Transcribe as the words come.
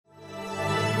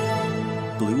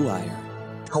Blue Wire.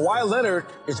 Kawhi Leonard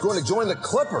is going to join the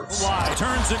Clippers. Kawhi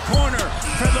turns the corner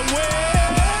for the win.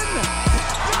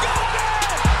 Got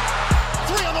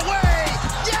it! 3 on the way.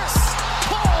 Yes!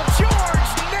 Paul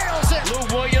George nails it. Lou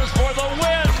Williams for the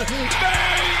win.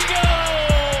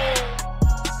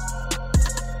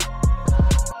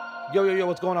 Bingo! Yo,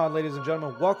 what's going on, ladies and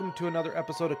gentlemen? Welcome to another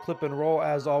episode of Clip and Roll.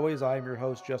 As always, I am your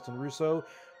host, Justin Russo.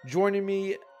 Joining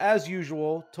me, as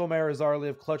usual, Tomer Azarli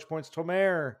of Clutch Points.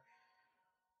 Tomer,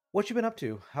 what you been up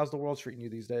to? How's the world treating you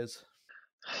these days?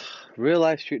 Real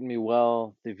life's treating me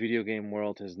well. The video game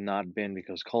world has not been,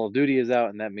 because Call of Duty is out,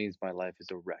 and that means my life is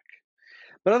a wreck.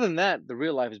 But other than that, the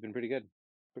real life has been pretty good.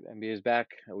 NBA is back.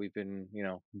 We've been,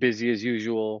 busy as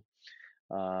usual.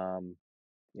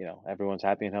 Everyone's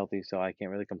happy and healthy, so I can't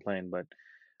really complain. But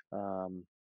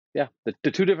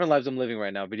the two different lives I'm living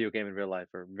right now, video game and real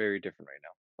life, are very different right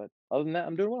now. But other than that,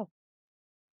 I'm doing well.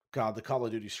 God, the Call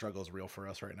of Duty struggle is real for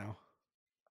us right now.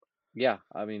 Yeah,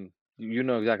 I mean, you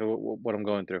know exactly what I'm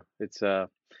going through.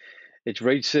 It's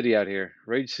Rage City out here.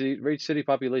 Rage City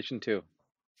population too.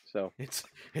 So it's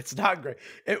not great.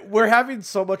 We're having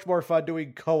so much more fun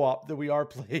doing co-op than we are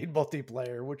playing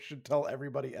multiplayer, which should tell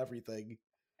everybody everything.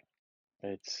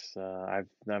 It's I've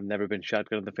never been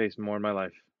shotgun in the face more in my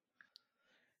life.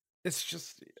 It's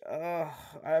just I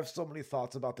have so many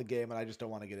thoughts about the game, and I just don't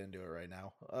want to get into it right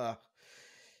now.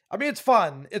 I mean, it's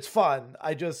fun. It's fun.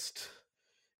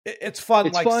 It's fun.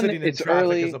 It's like fun. Sitting in It's traffic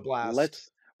early. is a blast.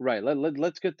 Let's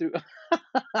get through.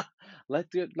 let's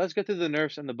get through the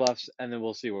nerfs and the buffs, and then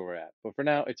we'll see where we're at. But for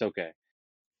now, it's okay.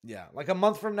 Yeah, like a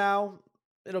month from now,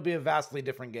 it'll be a vastly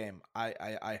different game.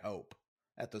 I hope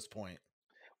at this point.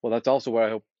 Well, that's also where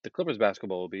I hope the Clippers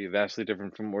basketball will be vastly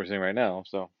different from what we're seeing right now.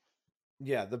 So,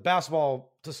 yeah, the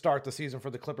basketball to start the season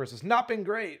for the Clippers has not been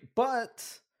great,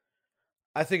 but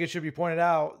I think it should be pointed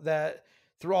out that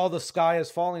through all the sky is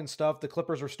falling stuff, the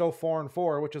Clippers are still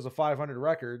 4-4, which is a 500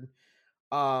 record.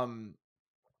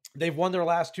 They've won their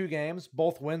last 2 games,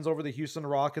 both wins over the Houston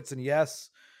Rockets. And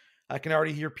yes, I can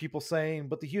already hear people saying,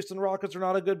 but the Houston Rockets are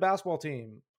not a good basketball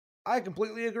team. I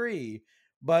completely agree.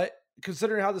 But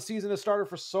considering how the season has started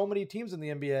for so many teams in the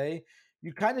NBA,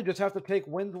 you kind of just have to take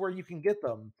wins where you can get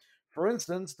them. For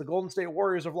instance, the Golden State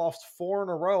Warriors have lost 4 in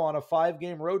a row on a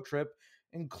 5-game road trip,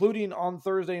 including on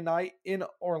Thursday night in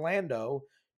Orlando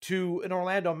to an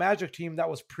Orlando Magic team that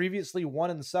was previously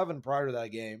 1-7 prior to that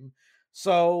game.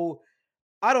 So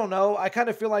I don't know. I kind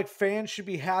of feel like fans should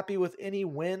be happy with any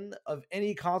win of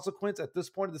any consequence at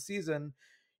this point of the season.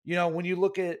 When you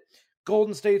look at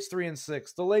Golden State's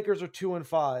 3-6, the Lakers are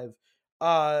 2-5.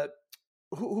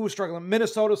 Who's struggling?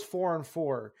 Minnesota's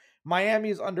 4-4.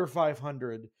 Miami's under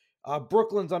 500.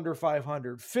 Brooklyn's under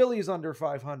 500. Philly's under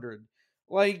 500.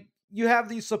 Like, you have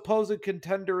these supposed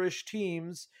contender-ish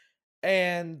teams,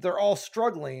 and they're all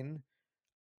struggling.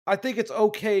 I think it's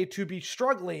okay to be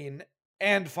struggling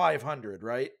and 500,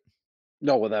 right?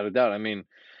 no, without a doubt. I mean,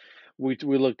 we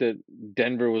looked at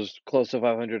Denver was close to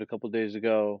 500 a couple of days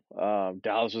ago.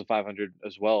 Dallas was 500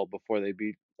 as well before they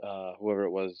beat whoever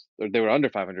it was. Or they were under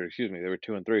 500. Excuse me. They were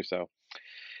 2-3. So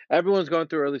everyone's going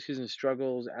through early season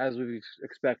struggles as we've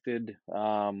expected.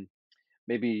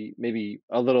 Maybe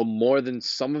a little more than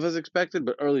some of us expected,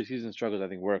 but early season struggles I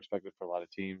think were expected for a lot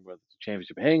of teams. Whether it's a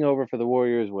championship hangover for the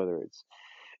Warriors, whether it's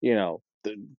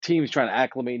the teams trying to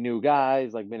acclimate new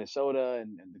guys like Minnesota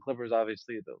and the Clippers,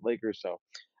 obviously the Lakers. So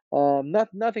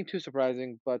nothing too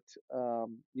surprising, but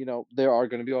there are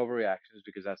going to be overreactions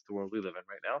because that's the world we live in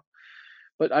right now.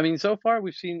 But I mean, so far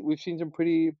we've seen some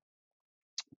pretty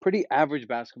average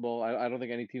basketball. I don't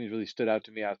think any team has really stood out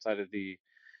to me outside of the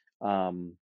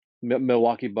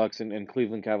Milwaukee Bucks and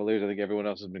Cleveland Cavaliers. I think everyone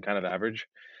else has been kind of average.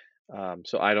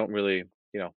 So I don't really,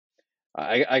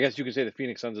 I guess you could say the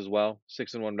Phoenix Suns as well,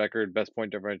 6-1 record, best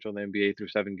point differential in the NBA through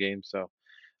 7 games. So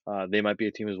they might be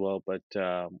a team as well, but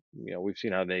we've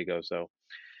seen how they go. So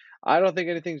I don't think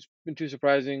anything's been too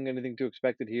surprising, anything too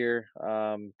expected here.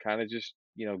 Kind of just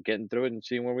getting through it and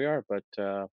seeing where we are. But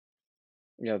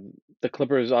the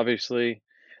Clippers obviously,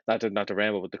 not to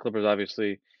ramble, but the Clippers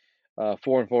obviously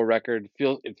 4-4 record.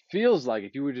 Feels like,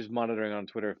 if you were just monitoring on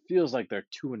Twitter, it feels like they're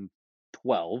 2-12.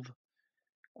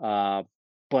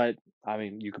 But I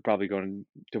mean, you could probably go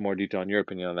into more detail on your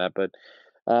opinion on that. But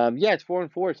it's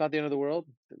 4-4. It's not the end of the world.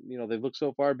 They've looked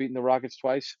so far, beating the Rockets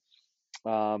twice.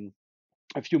 A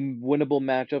few winnable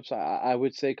matchups, I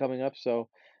would say, coming up. So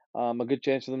a good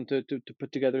chance for them to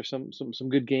put together some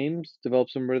good games,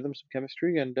 develop some rhythm, some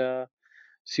chemistry, and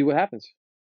see what happens.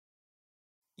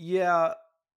 Yeah,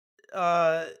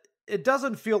 it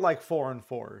doesn't feel like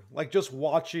 4-4. Like, just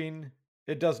watching,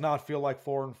 it does not feel like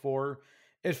 4-4.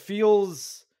 It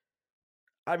feels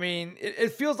I mean,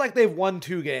 it feels like they've won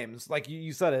 2 games. Like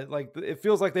you said it, like it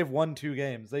feels like they've won 2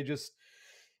 games.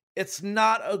 It's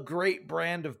not a great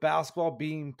brand of basketball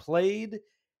being played.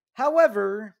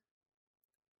 However,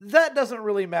 that doesn't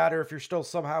really matter if you're still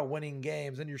somehow winning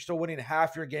games and you're still winning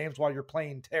half your games while you're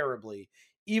playing terribly,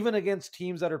 even against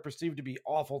teams that are perceived to be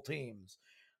awful teams.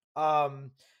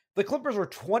 Um, the Clippers are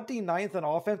 29th in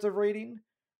offensive rating.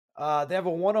 They have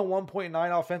a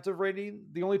 101.9 offensive rating.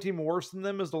 The only team worse than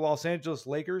them is the Los Angeles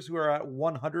Lakers, who are at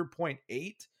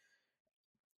 100.8.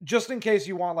 Just in case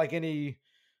you want like any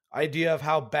idea of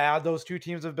how bad those two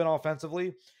teams have been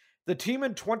offensively, the team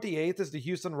in 28th is the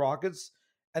Houston Rockets,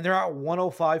 and they're at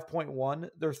 105.1.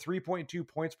 They're 3.2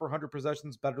 points per 100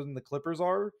 possessions better than the Clippers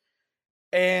are.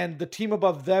 And the team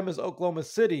above them is Oklahoma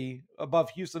City. Above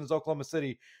Houston is Oklahoma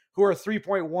City, who are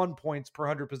 3.1 points per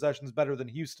 100 possessions better than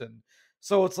Houston.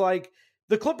 So it's like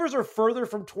the Clippers are further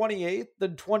from 28th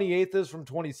than 28th is from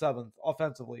 27th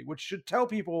offensively, which should tell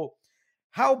people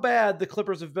how bad the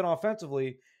Clippers have been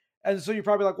offensively. And so you're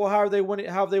probably like, well, how are they winning?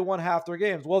 How have they won half their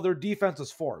games? Well, their defense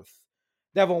is fourth.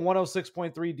 They have a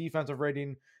 106.3 defensive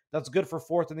rating. That's good for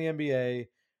fourth in the NBA.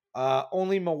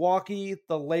 Only Milwaukee,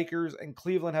 the Lakers, and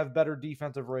Cleveland have better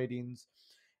defensive ratings.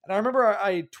 And I remember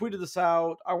I tweeted this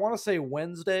out, I want to say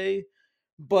Wednesday,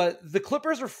 but the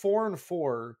Clippers are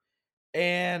 4-4.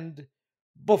 And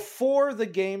before the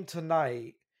game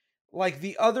tonight, like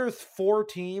the other 4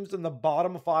 teams in the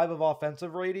bottom 5 of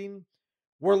offensive rating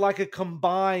were like a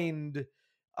combined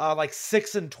like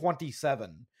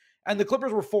 6-27. And the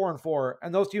Clippers were 4-4,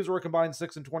 and those teams were a combined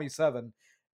 6-27.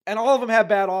 And all of them have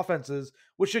bad offenses,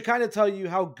 which should kind of tell you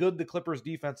how good the Clippers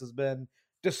defense has been,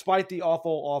 despite the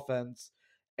awful offense.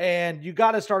 And you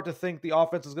got to start to think the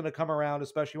offense is going to come around,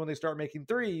 especially when they start making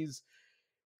threes.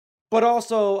 But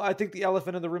also, I think the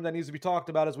elephant in the room that needs to be talked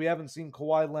about is we haven't seen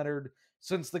Kawhi Leonard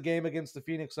since the game against the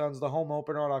Phoenix Suns, the home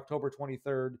opener on October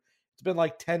 23rd. It's been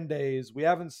like 10 days. We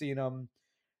haven't seen him.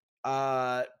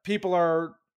 People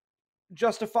are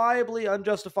justifiably,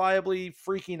 unjustifiably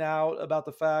freaking out about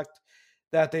the fact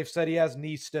that they've said he has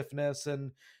knee stiffness,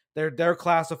 and they're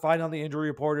classifying on the injury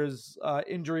report as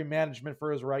injury management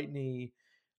for his right knee.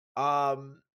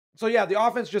 So yeah, the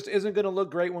offense just isn't going to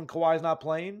look great when Kawhi's not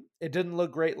playing. It didn't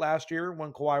look great last year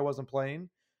when Kawhi wasn't playing,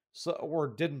 or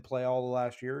didn't play all the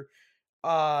last year.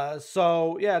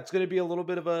 So yeah, it's going to be a little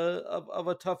bit of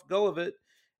a tough go of it.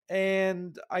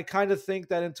 And I kind of think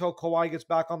that until Kawhi gets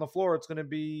back on the floor, it's going to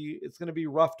be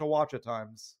rough to watch at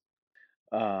times.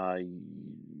 Uh,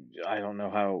 I don't know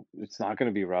how it's not going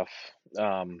to be rough.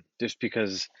 Just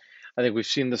because I think we've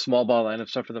seen the small ball lineup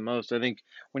suffer the most. I think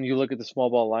when you look at the small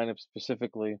ball lineup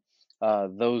specifically,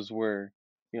 those were,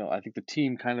 I think the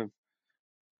team kind of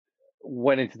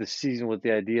went into the season with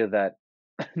the idea that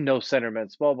no center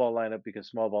meant small ball lineup because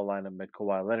small ball lineup meant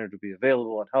Kawhi Leonard to be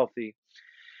available and healthy.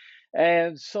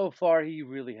 And so far, he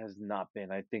really has not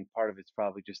been. I think part of it's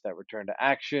probably just that return to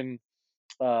action,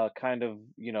 kind of,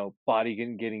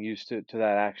 body getting used to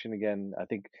that action again. I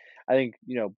think,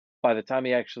 by the time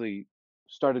he actually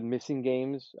started missing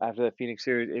games after that Phoenix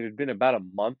series, it had been about a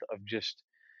month of just,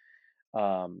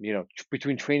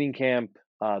 between training camp,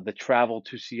 the travel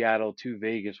to Seattle, to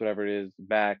Vegas, whatever it is,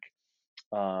 back.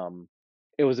 Um,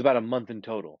 it was about a month in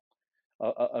total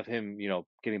of him,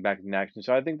 getting back in action.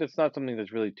 So I think that's not something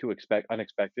that's really too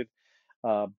unexpected.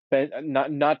 Ben,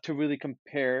 not to really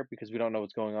compare because we don't know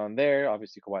what's going on there.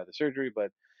 Obviously, Kawhi had the surgery,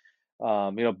 but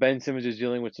Ben Simmons is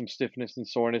dealing with some stiffness and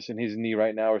soreness in his knee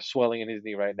right now, or swelling in his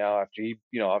knee right now after he,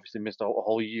 obviously missed a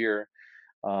whole year.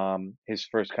 His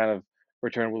first kind of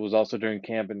return was also during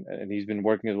camp, and he's been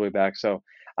working his way back. So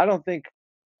I don't think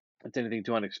it's anything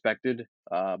too unexpected.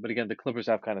 But again, the Clippers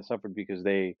have kind of suffered because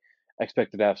they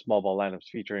expected to have small ball lineups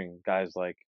featuring guys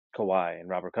like Kawhi and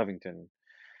Robert Covington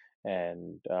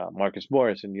and Marcus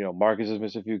Morris. And, Marcus has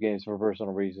missed a few games for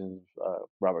personal reasons.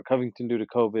 Robert Covington due to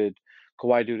COVID,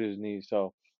 Kawhi due to his knee.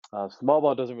 So small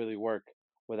ball doesn't really work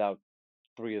without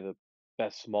 3 of the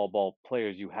best small ball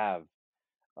players you have.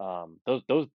 Those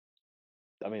 3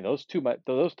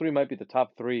 might be the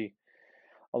top 3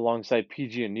 alongside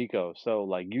PG and Nico. So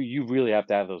like you really have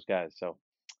to have those guys. So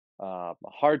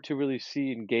hard to really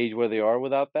see and gauge where they are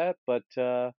without that. But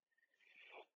I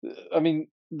mean,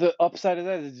 the upside of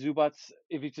that is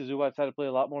Ivica Zubac's had to play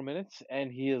a lot more minutes,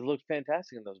 and he has looked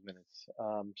fantastic in those minutes.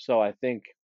 So I think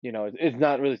it's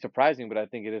not really surprising, but I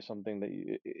think it is something that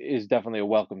is definitely a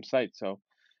welcome sight. So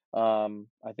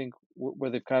I think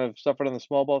where they've kind of suffered on the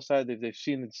small ball side, they've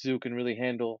seen that Zoo can really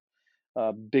handle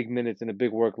big minutes and a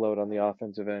big workload on the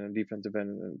offensive end and defensive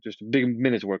end, and just a big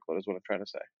minutes workload is what I'm trying to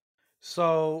say.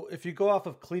 So if you go off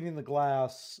of cleaning the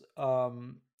glass,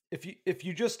 if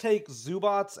you just take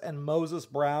Zubats and Moses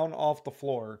Brown off the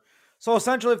floor, so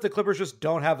essentially if the Clippers just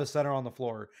don't have a center on the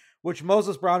floor, which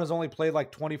Moses Brown has only played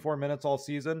like 24 minutes all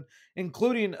season,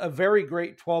 including a very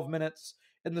great 12 minutes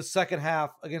in the second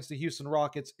half against the Houston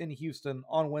Rockets in Houston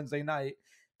on Wednesday night,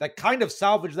 that kind of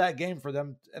salvaged that game for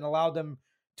them and allowed them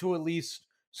to at least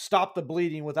stop the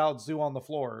bleeding without Zoo on the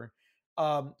floor.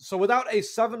 So without a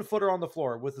 7-footer on the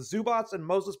floor, with Zubats and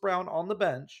Moses Brown on the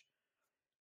bench,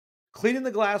 Cleaning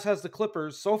the Glass has the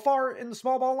Clippers so far in the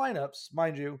small ball lineups,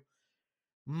 mind you,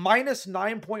 minus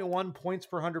 9.1 points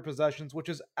per 100 possessions, which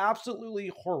is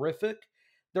absolutely horrific.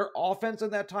 Their offense in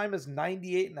that time is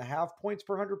 98.5 points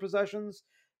per 100 possessions.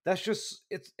 That's just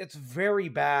it's very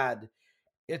bad.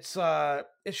 It's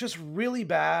just really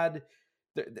bad.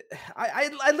 I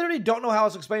literally don't know how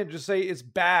else to explain it. Just say it's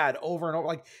bad over and over.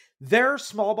 Like their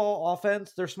small ball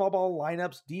offense, their small ball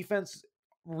lineups, defense,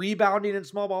 rebounding in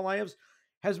small ball lineups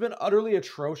has been utterly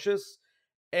atrocious.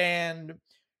 And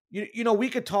you know, we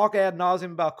could talk ad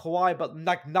nauseum about Kawhi, but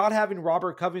like not having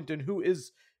Robert Covington, who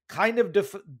is kind of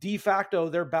de facto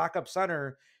their backup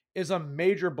center, is a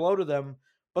major blow to them.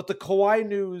 But the Kawhi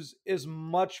news is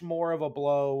much more of a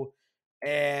blow.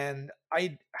 And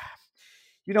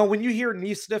you know, when you hear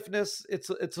knee stiffness, it's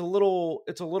a little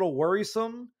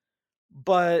worrisome.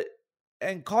 But,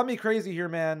 and call me crazy here,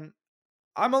 man,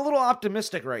 I'm a little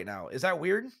optimistic right now. Is that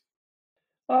weird?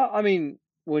 I mean,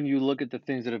 when you look at the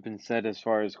things that have been said as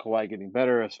far as Kawhi getting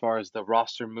better, as far as the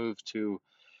roster move to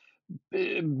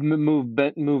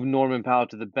move Norman Powell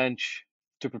to the bench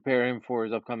to prepare him for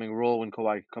his upcoming role when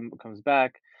Kawhi comes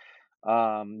back,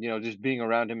 you know, just being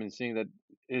around him and seeing that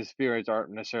his spirits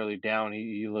aren't necessarily down,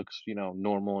 he looks, you know,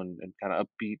 normal and kind of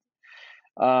upbeat.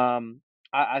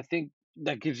 I think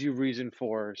that gives you reason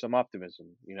for some optimism,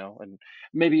 you know, and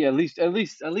maybe at least a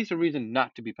reason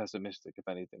not to be pessimistic, if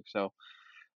anything. So,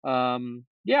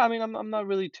 yeah, I mean, I'm not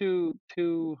really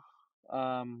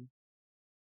um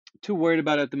too worried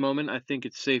about it at the moment. I think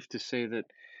it's safe to say that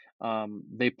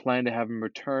they plan to have him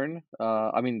return.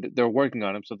 I mean, they're working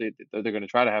on him, so they're going to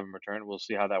try to have him return. We'll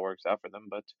see how that works out for them.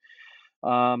 But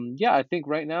yeah, I think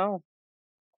right now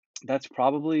that's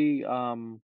probably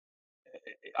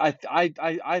I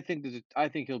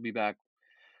think he'll be back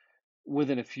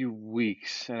within a few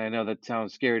weeks. And I know that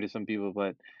sounds scary to some people,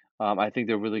 but I think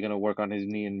they're really going to work on his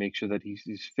knee and make sure that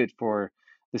he's fit for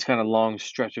this kind of long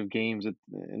stretch of games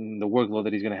and the workload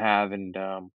that he's going to have. And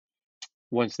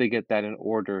once they get that in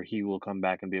order, he will come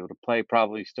back and be able to play,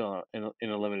 probably still in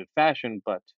a limited fashion,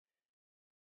 but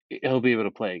he'll be able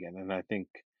to play again. And I think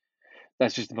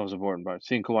that's just the most important part.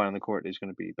 Seeing Kawhi on the court is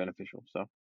going to be beneficial. So.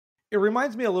 It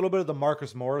reminds me a little bit of the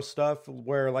Marcus Morris stuff,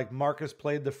 where like Marcus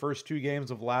played the first 2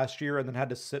 games of last year and then had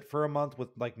to sit for a month with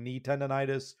like knee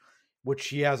tendonitis, which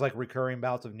he has like recurring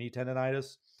bouts of knee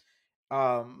tendonitis.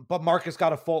 But Marcus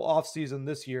got a full off season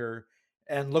this year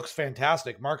and looks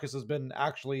fantastic. Marcus has been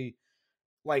actually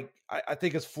like, I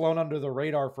think has flown under the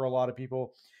radar for a lot of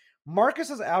people. Marcus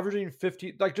is averaging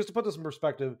 15, like just to put this in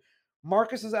perspective,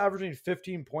 Marcus is averaging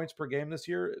 15 points per game this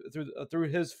year through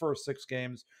his first 6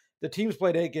 games. The team's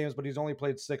played 8 games, but he's only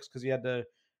played 6 because he had to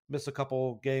miss a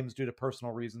couple games due to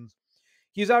personal reasons.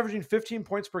 He's averaging 15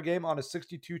 points per game on a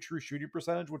 62 true shooting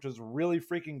percentage, which is really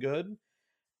freaking good.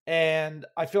 And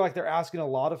I feel like they're asking a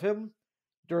lot of him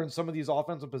during some of these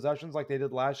offensive possessions like they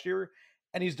did last year.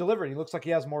 And he's delivering. He looks like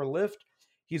he has more lift.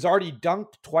 He's already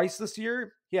dunked twice this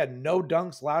year. He had no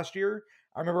dunks last year.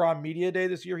 I remember on media day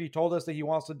this year, he told us that he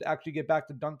wants to actually get back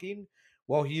to dunking.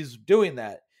 Well, he's doing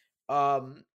that.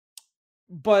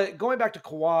 But going back to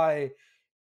Kawhi,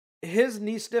 his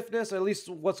knee stiffness, at least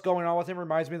what's going on with him,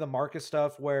 reminds me of the Marcus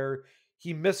stuff where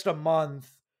he missed a month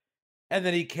and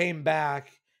then he came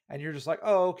back and you're just like,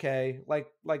 oh, okay. Like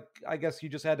I guess he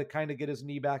just had to kind of get his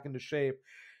knee back into shape.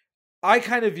 I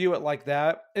kind of view it like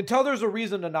that until there's a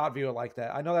reason to not view it like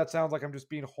that. I know that sounds like I'm just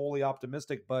being wholly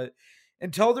optimistic, but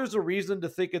until there's a reason to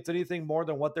think it's anything more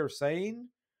than what they're saying,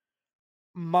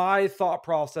 my thought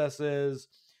process is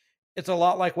it's a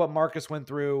lot like what Marcus went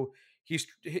through.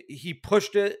 He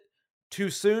pushed it too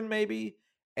soon, maybe,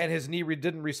 and his knee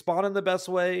didn't respond in the best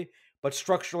way, but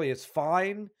structurally it's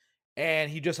fine, and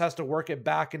he just has to work it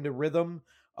back into rhythm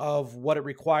of what it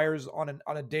requires on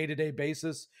a day-to-day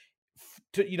basis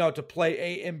to play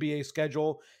a NBA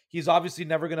schedule. He's obviously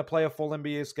never going to play a full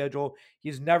NBA schedule.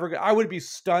 He's never. I would be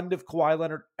stunned if Kawhi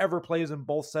Leonard ever plays in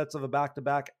both sets of a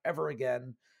back-to-back ever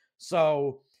again.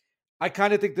 So I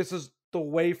kind of think this is the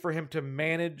way for him to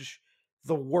manage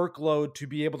the workload to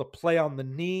be able to play on the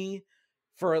knee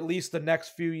for at least the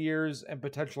next few years and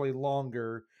potentially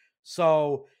longer.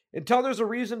 So until there's a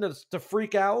reason to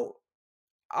freak out,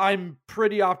 I'm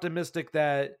pretty optimistic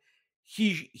that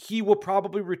he will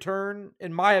probably return,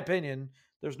 in my opinion.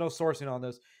 There's no sourcing on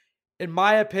this. In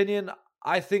my opinion,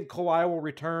 I think Kawhi will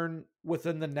return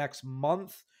within the next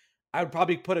month. I would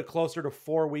probably put it closer to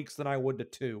 4 weeks than I would to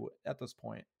 2 at this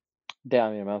point.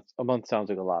 Damn, a month sounds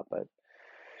like a lot, but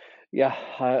yeah,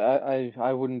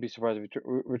 I wouldn't be surprised if he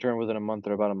return within a month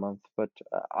or about a month. But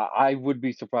I would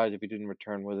be surprised if he didn't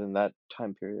return within that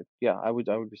time period. Yeah, I would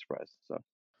be surprised. So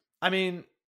I mean,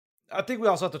 I think we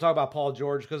also have to talk about Paul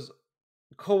George because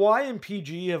Kawhi and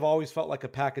PG have always felt like a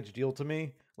package deal to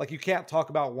me. Like you can't talk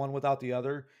about one without the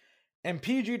other. And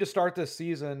PG to start this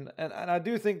season, and I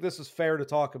do think this is fair to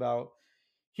talk about,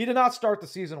 he did not start the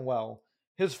season well.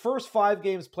 His first 5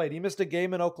 games played, he missed a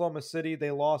game in Oklahoma City. They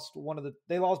lost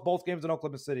both games in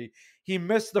Oklahoma City. He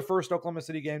missed the first Oklahoma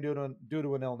City game due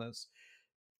to an illness.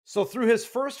 So through his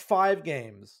first 5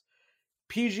 games,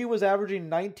 PG was averaging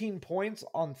 19 points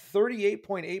on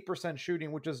 38.8%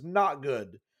 shooting, which is not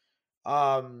good.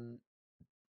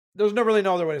 There's really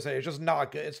no other way to say it. It's just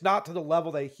not good. It's not to the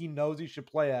level that he knows he should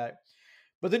play at.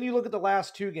 But then you look at the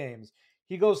last 2 games.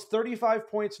 He goes 35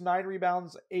 points, 9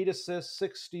 rebounds, 8 assists,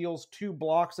 6 steals, 2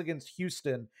 blocks against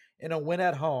Houston in a win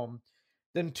at home.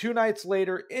 Then 2 nights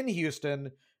later in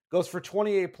Houston, goes for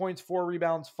 28 points, 4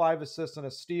 rebounds, 5 assists, and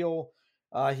a steal.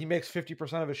 He makes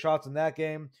 50% of his shots in that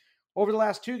game. Over the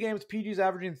last 2 games, PG's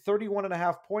averaging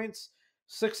 31.5 points,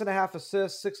 6.5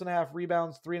 assists, 6.5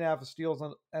 rebounds, 3.5 steals,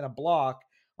 and a block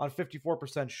on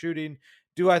 54% shooting.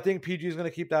 Do I think PG is going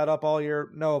to keep that up all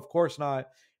year? No, of course not.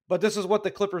 But this is what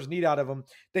the Clippers need out of him.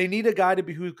 They need a guy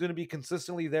who's going to be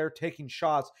consistently there taking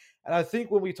shots. And I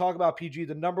think when we talk about PG,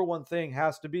 the number one thing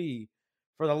has to be,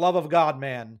 for the love of God,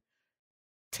 man,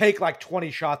 take like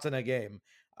 20 shots in a game.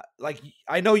 Like,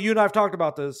 I know you and I have talked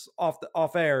about this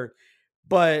off air,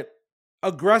 but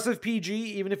aggressive PG,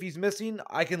 even if he's missing,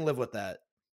 I can live with that.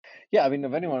 yeah, I mean,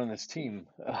 of anyone on this team,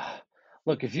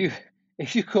 look, if you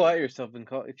go out yourself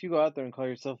if you go out there and call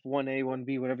yourself 1A,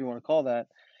 1B, whatever you want to call that,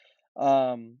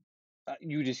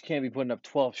 you just can't be putting up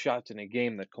 12 shots in a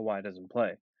game that Kawhi doesn't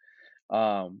play.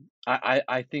 I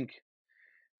think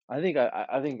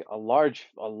a large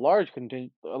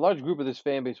group of this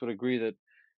fan base would agree that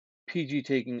PG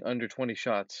taking under 20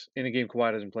 shots in a game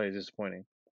Kawhi doesn't play is disappointing,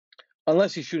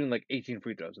 unless he's shooting like 18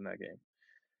 free throws in that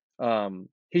game.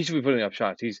 He should be putting up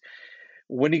shots.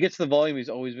 When he gets the volume, he's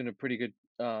always been a pretty good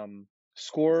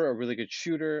scorer, a really good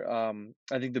shooter.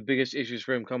 I think the biggest issues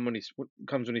for him comes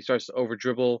when he starts to over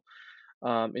dribble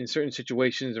in certain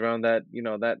situations around that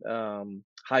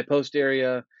high post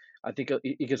area. I think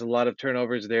he gets a lot of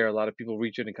turnovers there. A lot of people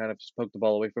reach in and kind of poke the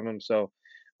ball away from him. So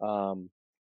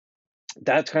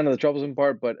that's kind of the troublesome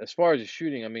part. But as far as his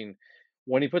shooting, I mean,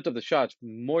 when he puts up the shots,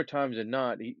 more times than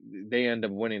not, they end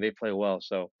up winning. They play well.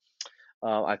 So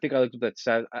I think I looked up that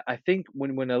stat. I think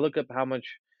when I look up how much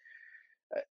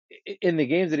in the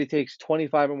games that he takes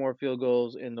 25 or more field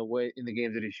goals, in the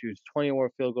games that he shoots 20 or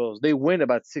more field goals, they win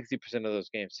about 60% of those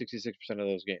games, 66% of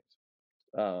those games.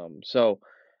 So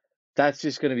that's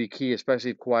just going to be key,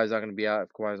 especially if Kawhi's not going to be out, if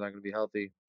Kawhi's not going to be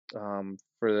healthy for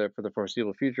the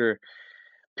foreseeable future.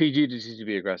 PG just needs to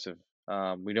be aggressive.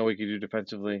 We know what he can do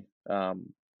defensively.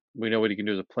 We know what he can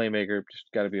do as a playmaker.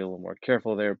 Just got to be a little more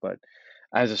careful there. But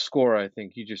as a scorer, I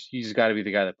think he's got to be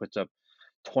the guy that puts up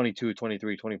 22,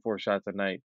 23, 24 shots a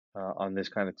night on this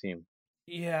kind of team.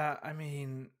 Yeah, I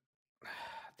mean,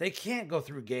 they can't go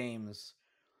through games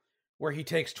where he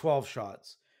takes 12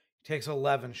 shots, takes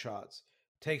 11 shots,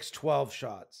 takes 12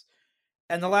 shots.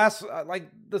 And the last,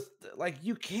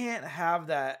 you can't have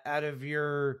that out of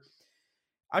your,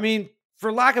 I mean,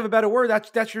 for lack of a better word,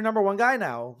 that's your number one guy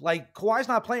now. Like, Kawhi's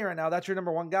not playing right now. That's your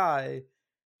number one guy.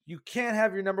 You can't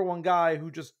have your number one guy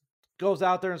who just goes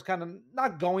out there and is kind of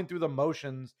not going through the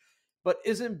motions, but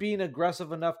isn't being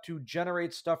aggressive enough to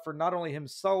generate stuff for not only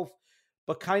himself,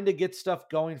 but kind of get stuff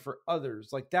going for others.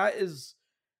 Like, that is,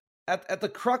 at the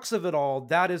crux of it all,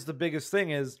 that is the biggest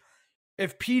thing is,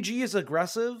 if PG is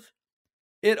aggressive,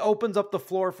 it opens up the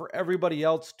floor for everybody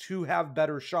else to have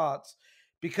better shots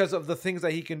because of the things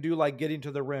that he can do, like getting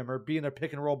to the rim or being a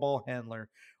pick and roll ball handler,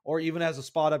 or even as a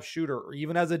spot up shooter, or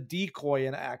even as a decoy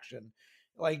in action.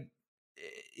 Like,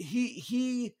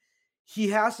 he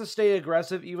has to stay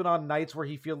aggressive even on nights where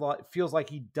he feels like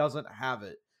he doesn't have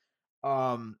it.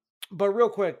 But real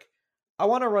quick, I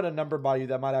want to run a number by you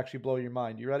that might actually blow your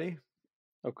mind. You ready?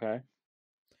 Okay.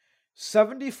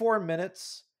 74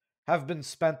 minutes have been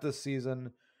spent this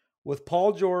season with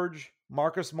Paul George,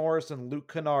 Marcus Morris, and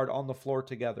Luke Kennard on the floor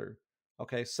together.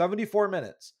 Okay, 74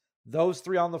 minutes. Those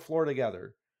three on the floor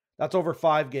together. That's over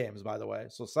 5 games, by the way.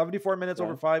 So 74 minutes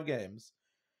over 5 games.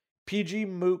 PG,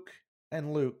 Mook,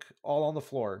 and Luke all on the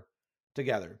floor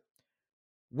together.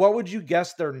 What would you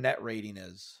guess their net rating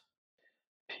is?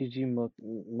 PG Muck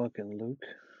and Luke.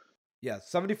 Yeah,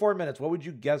 74 minutes. What would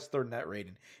you guess their net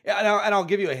rating? Yeah, and I'll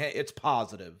give you a hint. It's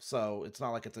positive, so it's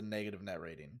not like it's a negative net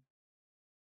rating.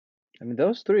 I mean,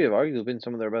 those three have arguably been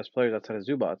some of their best players outside of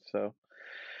Zubac. So,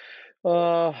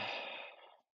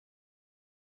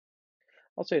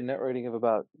 I'll say a net rating of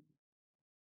about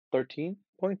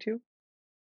 13.2.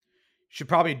 Should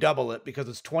probably double it because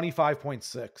it's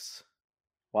 25.6.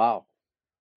 Wow.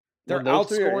 They're When those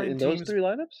three are outscoring in teams. those three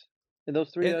lineups? In those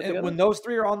three together? When those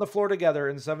three are on the floor together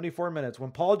in 74 minutes,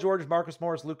 when Paul George, Marcus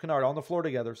Morris, Luke Kennard on the floor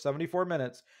together, 74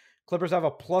 minutes, Clippers have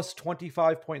a plus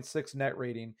 25.6 net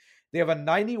rating. They have a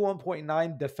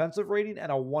 91.9 defensive rating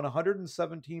and a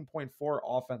 117.4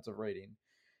 offensive rating.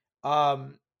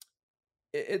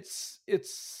 It's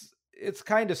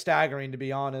kind of staggering, to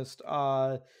be honest.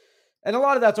 And a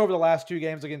lot of that's over the last two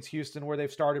games against Houston, where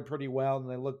they've started pretty well and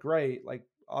they look great. Like,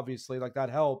 obviously, like that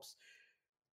helps.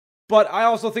 But I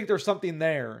also think there's something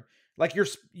there. Like,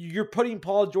 you're putting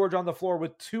Paul George on the floor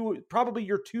with probably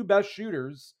your two best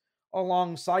shooters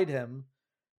alongside him,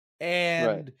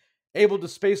 and able to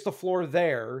space the floor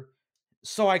there.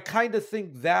 So I kind of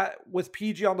think that with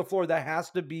PG on the floor, that has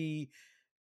to be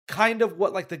kind of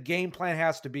what like the game plan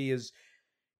has to be. Is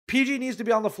PG needs to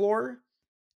be on the floor,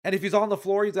 and if he's on the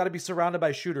floor, he's got to be surrounded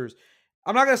by shooters.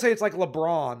 I'm not gonna say it's like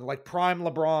LeBron, like prime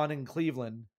LeBron in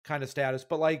Cleveland kind of status,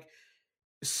 but like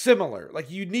similar. Like,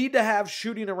 you need to have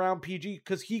shooting around PG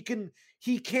because he can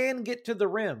get to the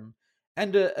rim.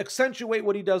 And to accentuate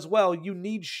what he does well, you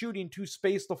need shooting to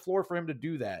space the floor for him to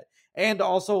do that. And to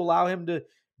also allow him to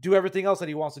do everything else that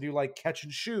he wants to do, like catch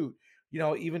and shoot,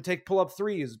 even take pull-up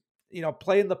threes,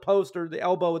 play in the post or the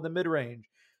elbow in the mid-range,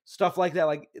 stuff like that.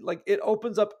 Like it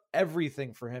opens up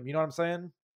everything for him. You know what I'm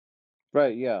saying?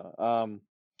 Right, yeah.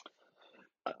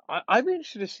 I'd be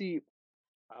interested to see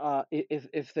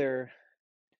if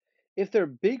their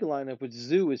big lineup with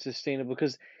Zoo is sustainable,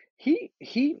 because he's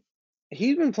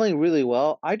been playing really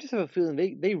well. I just have a feeling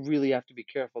they really have to be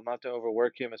careful not to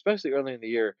overwork him, especially early in the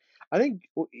year. I think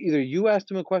either you asked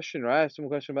him a question or I asked him a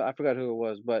question, but I forgot who it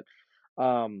was. But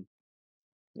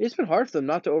it's been hard for them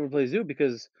not to overplay Zoo,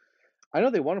 because I know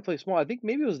they want to play small. I think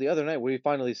maybe it was the other night where he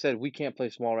finally said, "We can't play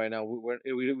small right now.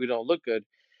 We don't look good."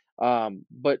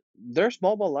 But their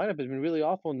small ball lineup has been really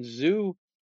awful. And Zoo,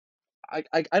 I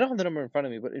don't have the number in front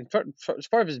of me, but as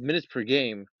far as his minutes per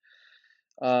game,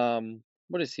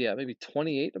 what is he at? Maybe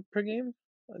 28 per game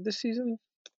this season?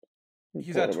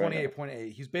 He's at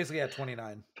 28.8. He's basically at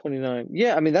 29. 29.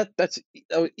 Yeah, I mean that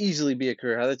would easily be a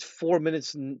career high. That's 4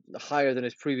 minutes higher than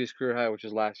his previous career high, which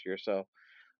is last year. So,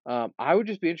 I would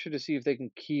just be interested to see if they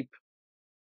can keep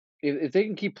if they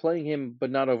can keep playing him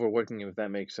but not overworking him, if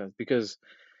that makes sense, because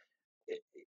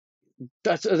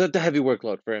that's a heavy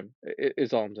workload for him.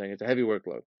 Is all I'm saying. It's a heavy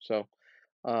workload. So,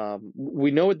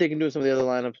 we know what they can do in some of the other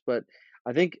lineups, but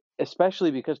I think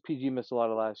especially because PG missed a lot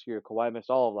of last year, Kawhi missed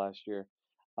all of last year.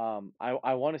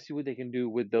 I want to see what they can do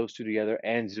with those two together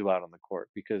and Zoo out on the court,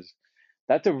 because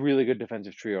that's a really good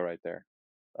defensive trio right there,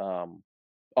 all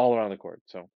around the court.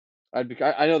 So I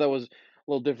know that was a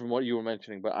little different from what you were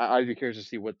mentioning, but I'd be curious to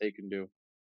see what they can do.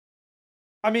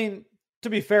 I mean, to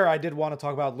be fair, I did want to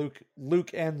talk about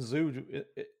Luke and Zoo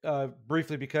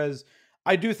briefly, because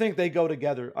I do think they go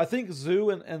together. I think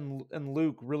Zoo and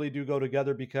Luke really do go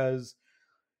together, because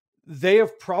they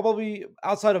have probably,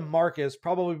 outside of Marcus,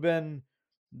 probably been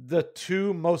the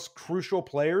two most crucial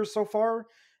players so far.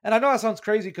 And I know that sounds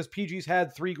crazy because PG's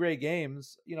had 3 great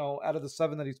games, out of the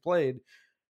 7 that he's played.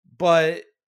 But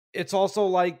it's also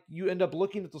like you end up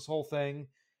looking at this whole thing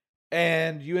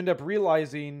and you end up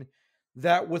realizing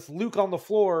that with Luke on the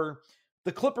floor,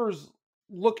 the Clippers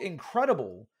look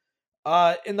incredible.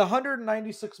 In the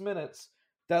 196 minutes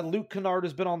that Luke Kennard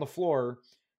has been on the floor,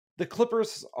 the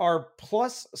Clippers are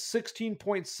plus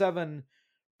 16.7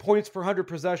 points per 100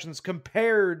 possessions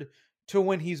compared to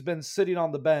when he's been sitting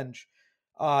on the bench.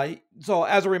 So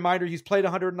as a reminder, he's played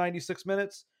 196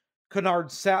 minutes.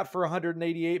 Kennard sat for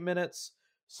 188 minutes.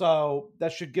 So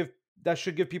that should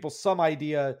give people some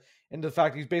idea into the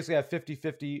fact he's basically at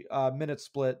 50-50 minute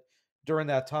split during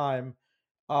that time.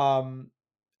 And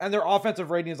their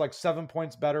offensive rating is like 7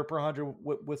 points better per 100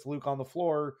 with Luke on the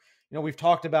floor. We've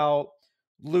talked about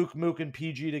Luke, Mook, and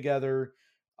PG together.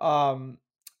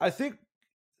 I think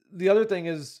the other thing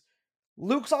is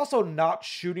Luke's also not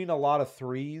shooting a lot of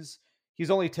threes. He's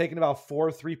only taken about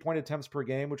 4 3-point attempts per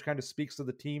game, which kind of speaks to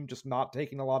the team just not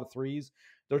taking a lot of threes.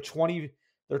 They're 25th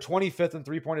in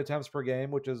 3-point attempts per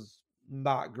game, which is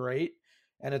not great.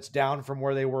 And it's down from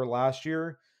where they were last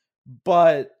year.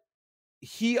 But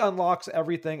he unlocks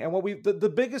everything. And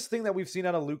the biggest thing that we've seen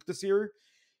out of Luke this year,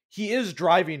 he is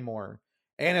driving more.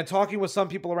 And in talking with some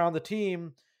people around the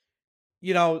team,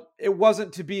 it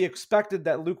wasn't to be expected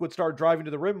that Luke would start driving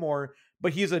to the rim more,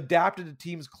 but he's adapted to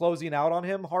teams closing out on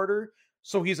him harder.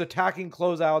 So he's attacking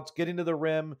closeouts, getting to the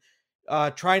rim,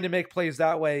 trying to make plays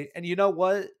that way. And you know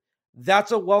what?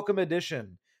 That's a welcome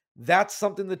addition. That's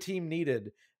something the team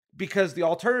needed, because the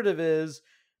alternative is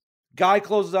guy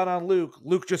closes out on Luke.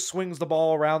 Luke just swings the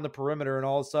ball around the perimeter, and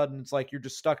all of a sudden it's like you're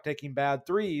just stuck taking bad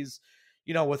threes,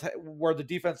 with where the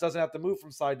defense doesn't have to move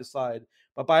from side to side.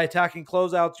 But by attacking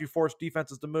closeouts, you force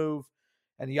defenses to move,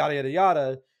 and yada, yada,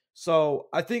 yada. So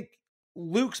I think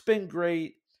Luke's been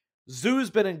great. Zoo's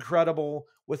been incredible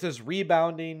with his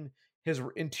rebounding, his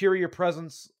interior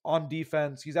presence on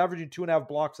defense. He's averaging 2.5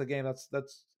 blocks a game.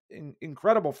 That's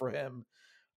incredible for him.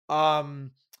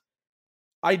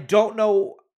 I don't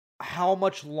know how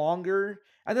much longer,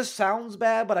 and this sounds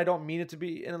bad, but I don't mean it to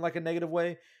be in like a negative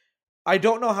way. I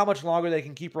don't know how much longer they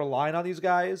can keep relying on these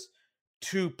guys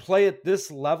to play at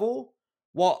this level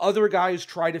while other guys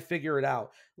try to figure it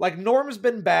out. Like Norm's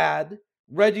been bad,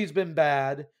 Reggie's been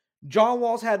bad, John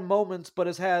Wall's had moments, but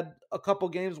has had a couple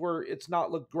games where it's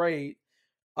not looked great.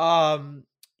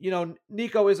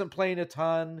 Nico isn't playing a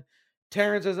ton.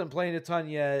 Terrence isn't playing a ton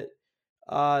yet.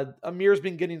 Amir's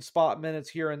been getting spot minutes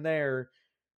here and there,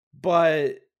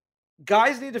 but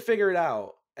guys need to figure it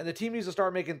out, and the team needs to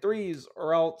start making threes,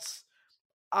 or else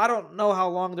I don't know how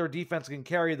long their defense can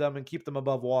carry them and keep them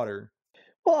above water.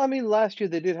 Well, I mean, last year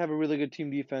they did have a really good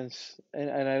team defense,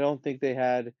 and I don't think they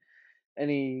had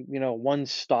any, one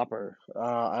stopper,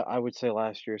 I would say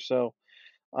last year. So,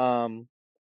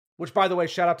 which, by the way,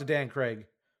 shout out to Dan Craig.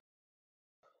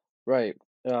 Right.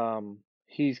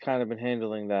 He's kind of been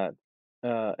handling that,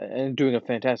 and doing a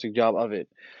fantastic job of it.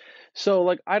 So,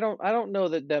 like, I don't know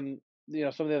that them,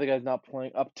 some of the other guys not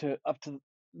playing up to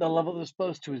the level they're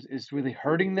supposed to is really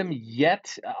hurting them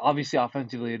yet. Obviously,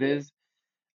 offensively, it is.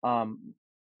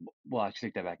 Well, I should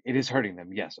take that back. It is hurting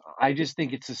them, yes. I just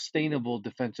think it's sustainable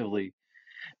defensively,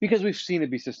 because we've seen it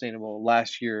be sustainable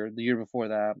last year, the year before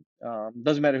that.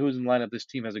 Doesn't matter who's in the lineup, this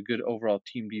team has a good overall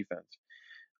team defense.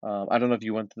 I don't know if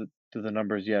you went to the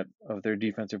numbers yet of their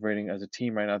defensive rating as a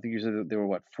team right now. I think you said that they were,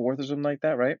 what, fourth or something like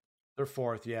that, right? They're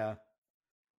fourth, yeah.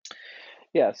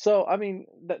 Yeah, so, I mean,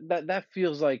 that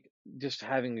feels like just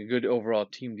having a good overall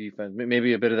team defense.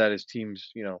 Maybe a bit of that is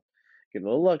teams, getting a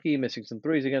little lucky, missing some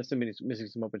threes against them, missing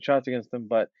some open shots against them.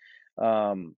 But,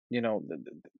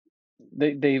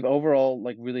 they've overall,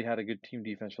 like, really had a good team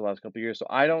defense for the last couple of years. So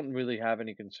I don't really have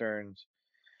any concerns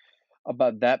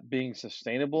about that being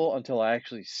sustainable until I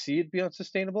actually see it be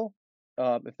unsustainable,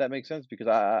 if that makes sense. Because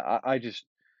I just,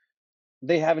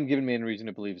 they haven't given me any reason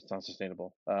to believe it's not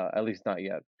sustainable, at least not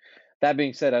yet. That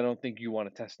being said, I don't think you want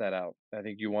to test that out. I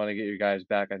think you want to get your guys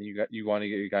back. I think you want to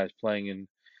get your guys playing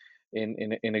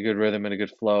in a good rhythm and a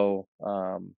good flow,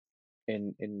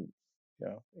 in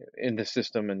the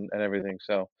system and everything.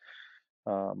 So,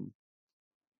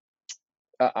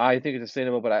 I think it's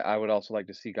sustainable, but I would also like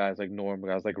to see guys like Norm,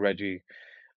 guys like Reggie,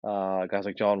 guys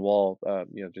like John Wall,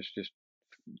 just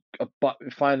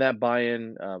find that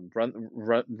buy-in,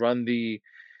 run the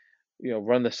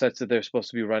run the sets that they're supposed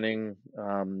to be running.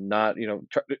 Not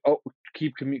try to,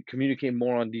 keep communicate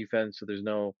more on defense, so there's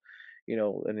no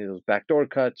any of those backdoor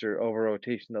cuts or over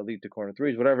rotation that lead to corner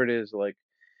threes, whatever it is. Like,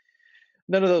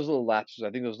 none of those little lapses. I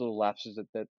think those little lapses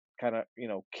that kind of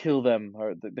kill them,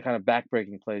 or the kind of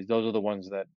backbreaking plays, those are the ones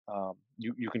that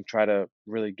you can try to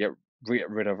really get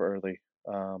rid of early.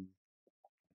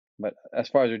 But as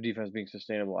far as their defense being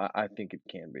sustainable, I think it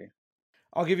can be.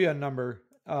 I'll give you a number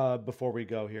before we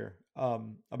go here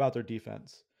about their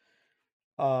defense.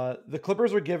 The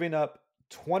Clippers are giving up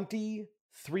 20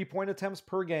 3-point attempts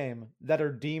per game that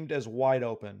are deemed as wide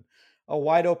open. A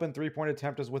wide open 3-point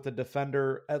attempt is with a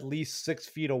defender at least 6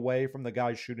 feet away from the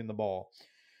guy shooting the ball.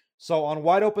 So on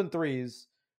wide open threes,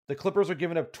 the Clippers are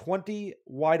giving up 20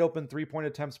 wide open 3-point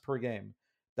attempts per game.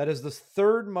 That is the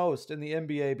third most in the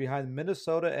NBA behind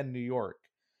Minnesota and New York.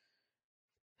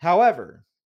 However,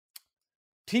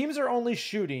 teams are only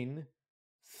shooting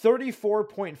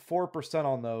 34.4%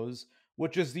 on those,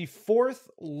 which is the fourth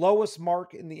lowest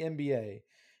mark in the NBA.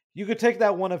 You could take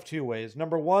that one of two ways.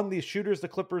 Number one, the shooters the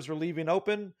Clippers are leaving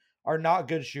open are not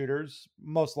good shooters,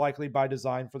 most likely by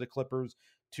design for the Clippers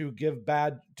to give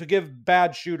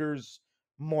bad shooters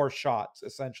more shots,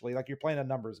 essentially, like you're playing a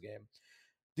numbers game.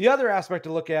 The other aspect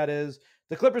to look at is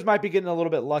the Clippers might be getting a little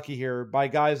bit lucky here by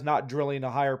guys not drilling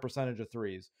a higher percentage of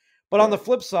threes. But on the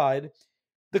flip side,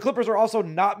 the Clippers are also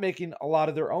not making a lot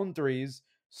of their own threes.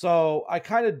 So I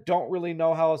kind of don't really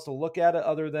know how else to look at it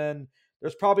other than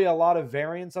there's probably a lot of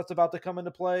variance that's about to come into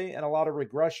play and a lot of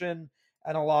regression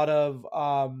and a lot of,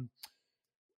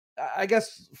 I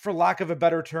guess, for lack of a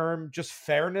better term, just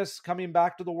fairness coming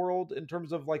back to the world in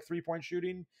terms of like 3-point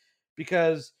shooting,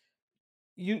 because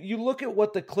you look at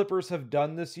what the Clippers have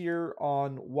done this year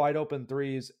on wide open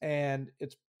threes, and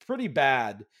it's pretty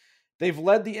bad. They've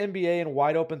led the NBA in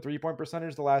wide open 3-point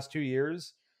percentage the last 2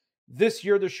 years. This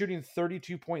year, they're shooting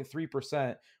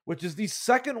 32.3%, which is the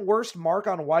second worst mark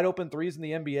on wide open threes in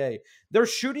the NBA. They're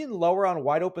shooting lower on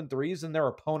wide open threes than their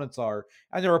opponents are,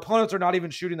 and their opponents are not even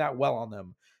shooting that well on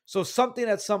them. So something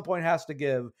at some point has to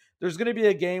give. There's going to be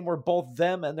a game where both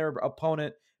them and their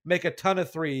opponent make a ton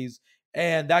of threes,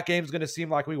 and that game's going to seem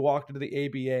like we walked into the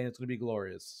ABA, and it's going to be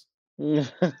glorious.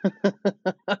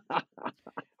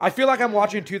 I feel like I'm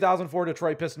watching 2004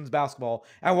 Detroit Pistons basketball.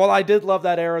 And while I did love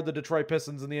that era of the Detroit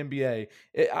Pistons in the NBA,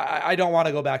 I don't want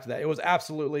to go back to that. It was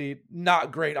absolutely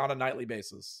not great on a nightly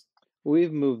basis.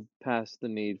 We've moved past the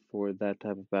need for that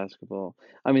type of basketball.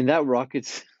 I mean, that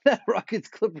Rockets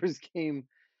Clippers game,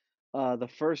 the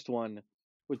first one,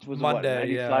 which was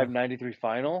Monday, what, 95-93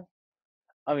 final.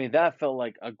 I mean, that felt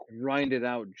like a grinded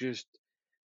out, just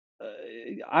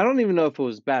I don't even know if it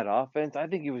was bad offense. I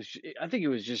think it was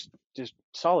just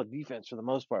solid defense for the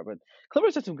most part. But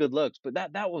Clippers had some good looks, but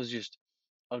that was just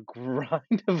a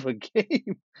grind of a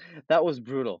game. That was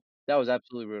brutal. That was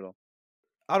absolutely brutal.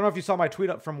 I don't know if you saw my tweet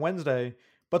up from Wednesday,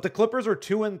 but the Clippers are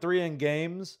 2-3 in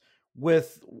games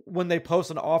with when they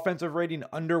post an offensive rating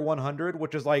under 100,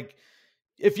 which is like,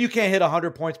 if you can't hit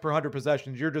 100 points per 100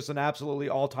 possessions, you're just an absolutely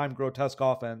all-time grotesque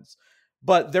offense.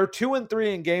 But they're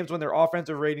 2-3 in games when their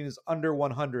offensive rating is under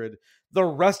 100. The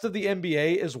rest of the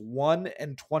NBA is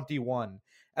 1-21.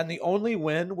 And the only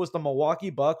win was the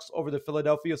Milwaukee Bucks over the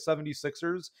Philadelphia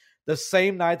 76ers, the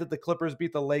same night that the Clippers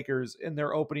beat the Lakers in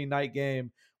their opening night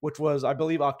game, which was, I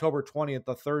believe, October 20th,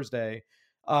 the Thursday.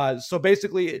 So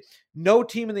basically, no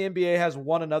team in the NBA has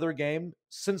won another game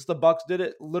since the Bucks did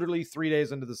it literally 3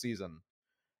 days into the season,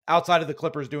 outside of the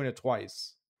Clippers doing it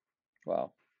twice.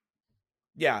 Wow.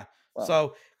 Yeah. Wow.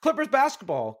 So Clippers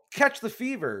basketball, catch the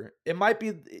fever. It might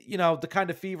be, the kind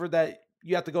of fever that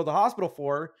you have to go to the hospital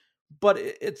for, but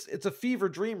it's a fever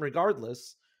dream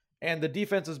regardless. And the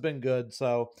defense has been good.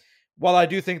 So while I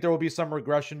do think there will be some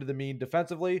regression to the mean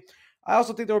defensively, I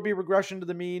also think there will be regression to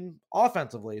the mean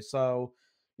offensively. So,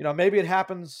 maybe it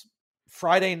happens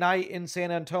Friday night in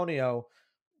San Antonio,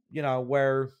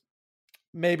 where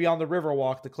maybe on the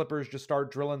Riverwalk, the Clippers just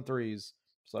start drilling threes.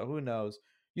 So who knows?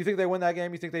 You think they win that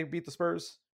game? You think they beat the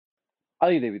Spurs? I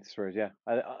think they beat the Spurs. Yeah.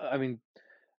 I mean,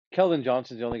 Keldon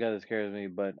Johnson's the only guy that scares me,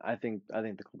 but I think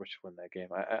the Clippers should win that game.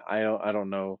 I don't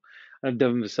know.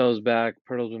 Devin Vassell's back.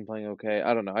 Pirtle's been playing okay.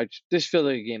 I don't know. I just feel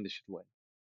like a game they should win.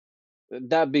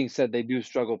 That being said, they do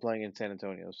struggle playing in San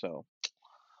Antonio. So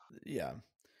yeah.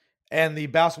 And the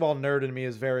basketball nerd in me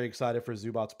is very excited for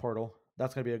Zubats Pirtle.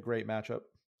 That's going to be a great matchup.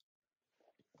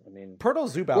 I mean,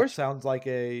 Pirtle Zubats sounds like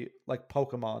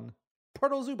Pokemon.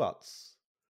 Pirtle Zubats.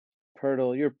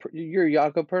 Pirtle, you're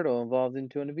Jakob Pirtle involved in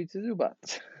Ivica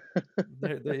Zubats.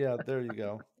 There you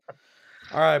go.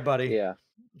 All right, buddy. Yeah,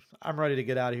 I'm ready to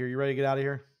get out of here. You ready to get out of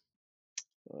here?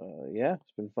 Yeah,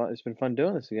 it's been fun. It's been fun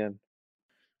doing this again.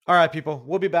 All right, people.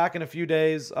 We'll be back in a few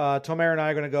days. Tomer and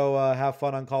I are going to go have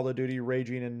fun on Call of Duty,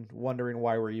 raging and wondering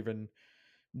why we're even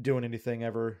doing anything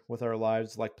ever with our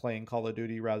lives, like playing Call of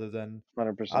Duty rather than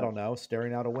 100%. I don't know,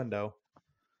 staring out a window.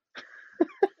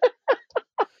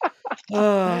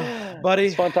 Buddy,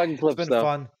 it's fun talking clips. It's been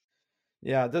fun.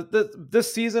 Yeah,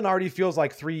 this season already feels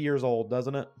like 3 years old,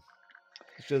 doesn't it?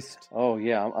 It's just. Oh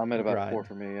yeah, I'm at about grind. 4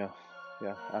 for me. Yeah,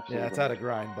 absolutely. Yeah, it's at a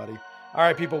grind, buddy. All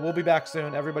right, people, we'll be back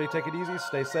soon. Everybody, take it easy.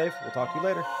 Stay safe. We'll talk to you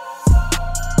later.